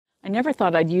I never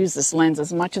thought I'd use this lens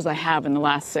as much as I have in the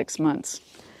last 6 months.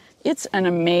 It's an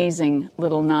amazing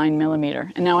little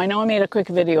 9mm. And now I know I made a quick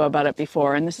video about it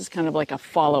before, and this is kind of like a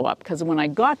follow-up, because when I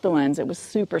got the lens, it was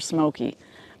super smoky.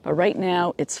 But right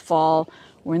now, it's fall,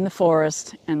 we're in the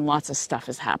forest, and lots of stuff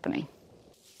is happening.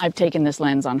 I've taken this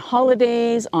lens on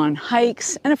holidays, on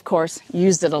hikes, and of course,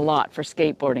 used it a lot for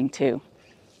skateboarding too.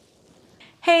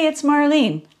 Hey, it's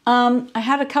Marlene. I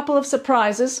had a couple of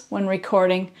surprises when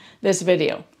recording this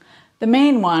video. The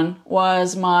main one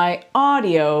was my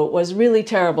audio was really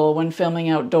terrible when filming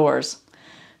outdoors.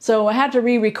 So I had to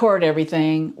re-record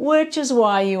everything, which is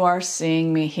why you are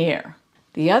seeing me here.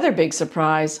 The other big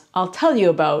surprise I'll tell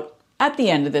you about at the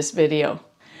end of this video.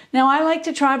 Now, I like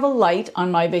to travel light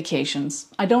on my vacations.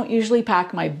 I don't usually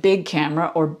pack my big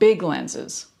camera or big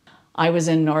lenses. I was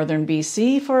in northern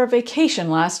BC for a vacation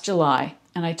last July,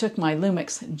 and I took my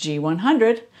Lumix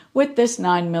G100 with this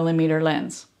 9mm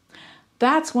lens.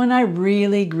 That's when I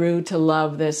really grew to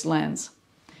love this lens.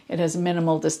 It has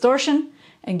minimal distortion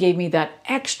and gave me that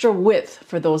extra width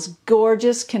for those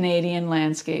gorgeous Canadian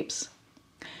landscapes.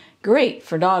 Great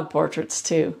for dog portraits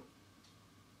too.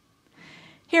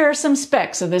 Here are some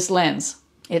specs of this lens.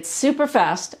 It's super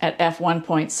fast at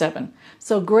f1.7,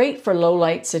 so great for low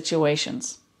light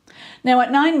situations. Now at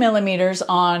 9mm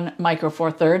on micro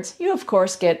four thirds, you of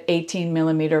course get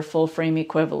 18mm full frame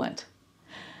equivalent.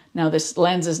 Now this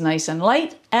lens is nice and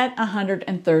light at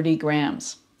 130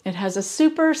 grams. It has a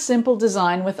super simple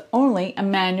design with only a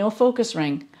manual focus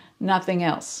ring, nothing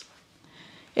else.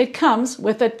 It comes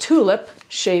with a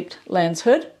tulip-shaped lens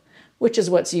hood, which is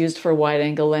what's used for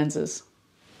wide-angle lenses.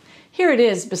 Here it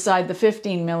is beside the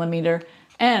 15mm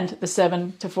and the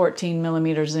 7 to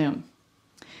 14mm zoom.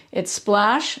 It's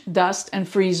splash, dust, and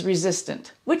freeze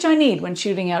resistant, which I need when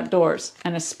shooting outdoors,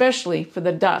 and especially for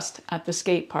the dust at the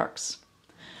skate parks.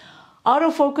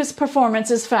 Autofocus performance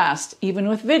is fast, even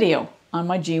with video, on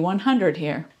my G100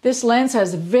 here. This lens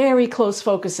has very close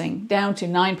focusing, down to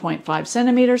 9.5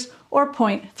 centimeters or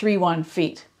 0.31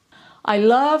 feet. I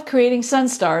love creating sun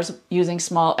stars using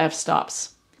small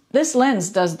f-stops. This lens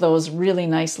does those really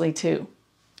nicely too.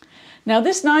 Now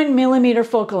this 9mm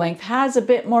focal length has a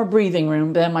bit more breathing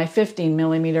room than my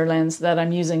 15mm lens that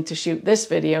I'm using to shoot this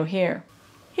video here.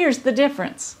 Here's the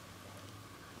difference.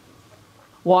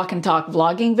 Walk and talk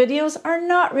vlogging videos are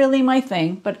not really my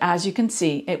thing, but as you can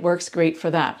see, it works great for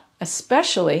that,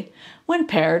 especially when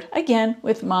paired again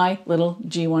with my little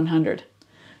G100.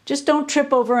 Just don't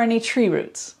trip over any tree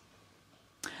roots.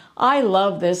 I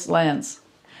love this lens.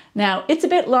 Now, it's a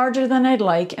bit larger than I'd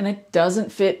like and it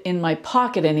doesn't fit in my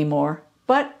pocket anymore,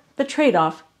 but the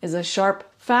trade-off is a sharp,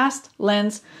 fast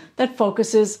lens that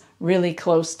focuses really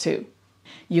close too.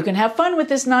 You can have fun with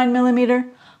this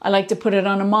 9mm. I like to put it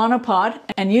on a monopod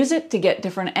and use it to get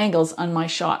different angles on my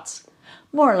shots.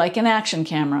 More like an action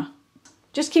camera.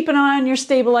 Just keep an eye on your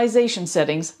stabilization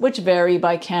settings, which vary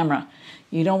by camera.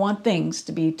 You don't want things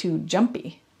to be too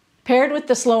jumpy. Paired with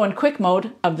the slow and quick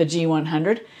mode of the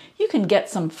G100, you can get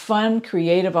some fun,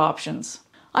 creative options.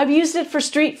 I've used it for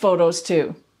street photos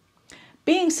too.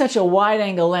 Being such a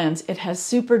wide-angle lens, it has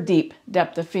super deep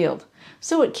depth of field,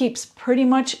 so it keeps pretty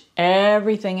much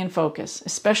everything in focus,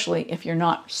 especially if you're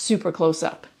not super close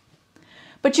up.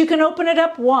 But you can open it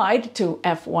up wide to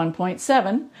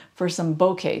f1.7 for some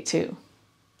bokeh too.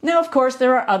 Now, of course,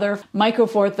 there are other micro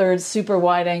four thirds super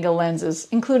wide-angle lenses,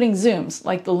 including zooms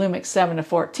like the Lumix 7 to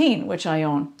 14, which I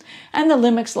own, and the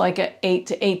Lumix Leica 8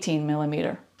 to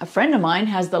 18mm. A friend of mine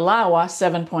has the Laowa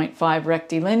 7.5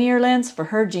 rectilinear lens for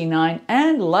her G9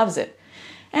 and loves it.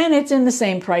 And it's in the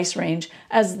same price range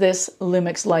as this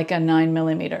Lumix Leica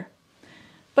 9mm.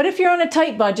 But if you're on a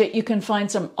tight budget, you can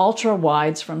find some ultra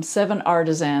wides from 7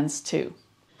 Artisans too.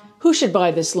 Who should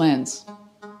buy this lens?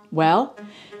 Well,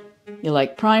 you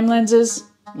like prime lenses,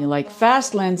 you like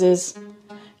fast lenses,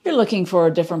 you're looking for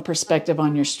a different perspective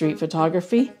on your street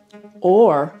photography,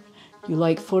 or you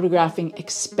like photographing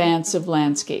expansive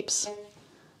landscapes.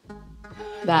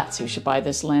 That's who should buy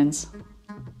this lens.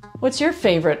 What's your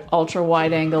favorite ultra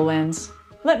wide angle lens?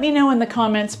 Let me know in the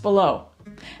comments below.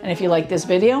 And if you like this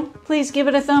video, please give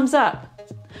it a thumbs up.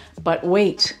 But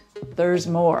wait, there's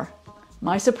more.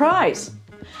 My surprise!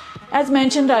 As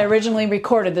mentioned, I originally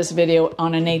recorded this video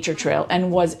on a nature trail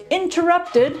and was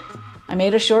interrupted. I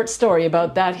made a short story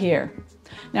about that here.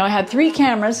 Now I had 3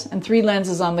 cameras and 3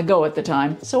 lenses on the go at the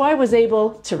time, so I was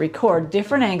able to record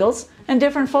different angles and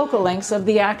different focal lengths of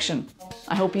the action.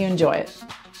 I hope you enjoy it.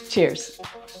 Cheers!